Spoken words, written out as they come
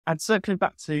And circling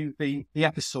back to the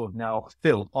episode now,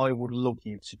 Phil, I would love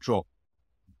you to drop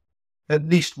at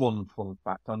least one fun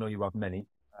fact. I know you have many.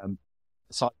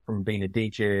 Aside from being a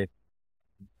DJ,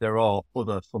 there are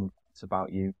other fun facts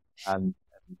about you and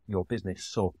your business.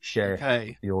 So share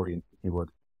Okay. the audience if you would.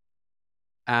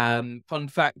 Fun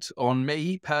fact on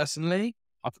me personally,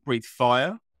 I can breathe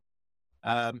fire,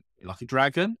 like a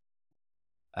dragon.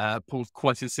 Paul's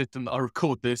quite insistent that I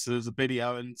record this as a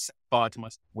video and set fire to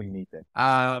myself. We need it.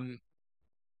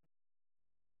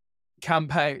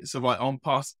 Campaigns, so like on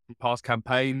past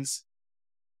campaigns,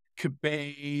 could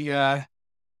be that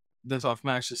I've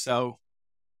managed to sell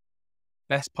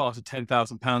best part of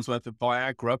 £10,000 worth of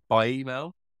Viagra by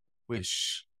email,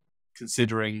 which,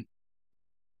 considering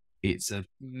it's a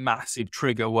massive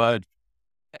trigger word,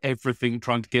 everything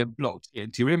trying to get blocked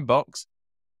into your inbox,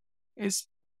 is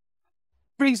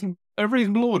a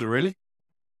reasonable order, really.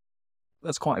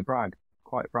 That's quite a brag.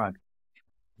 Quite a brag.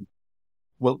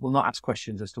 We'll not ask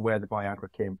questions as to where the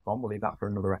Viagra came from. We'll leave that for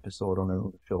another episode on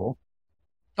another show.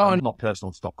 Oh, not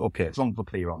personal stock. Okay, as long as we're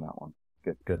clear on that one.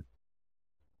 Good.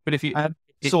 But if you're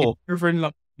ever in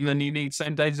London and you need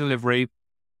same day delivery,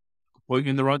 point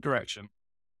you in the right direction.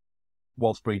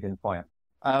 Whilst breathing fire.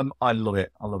 I love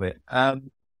it.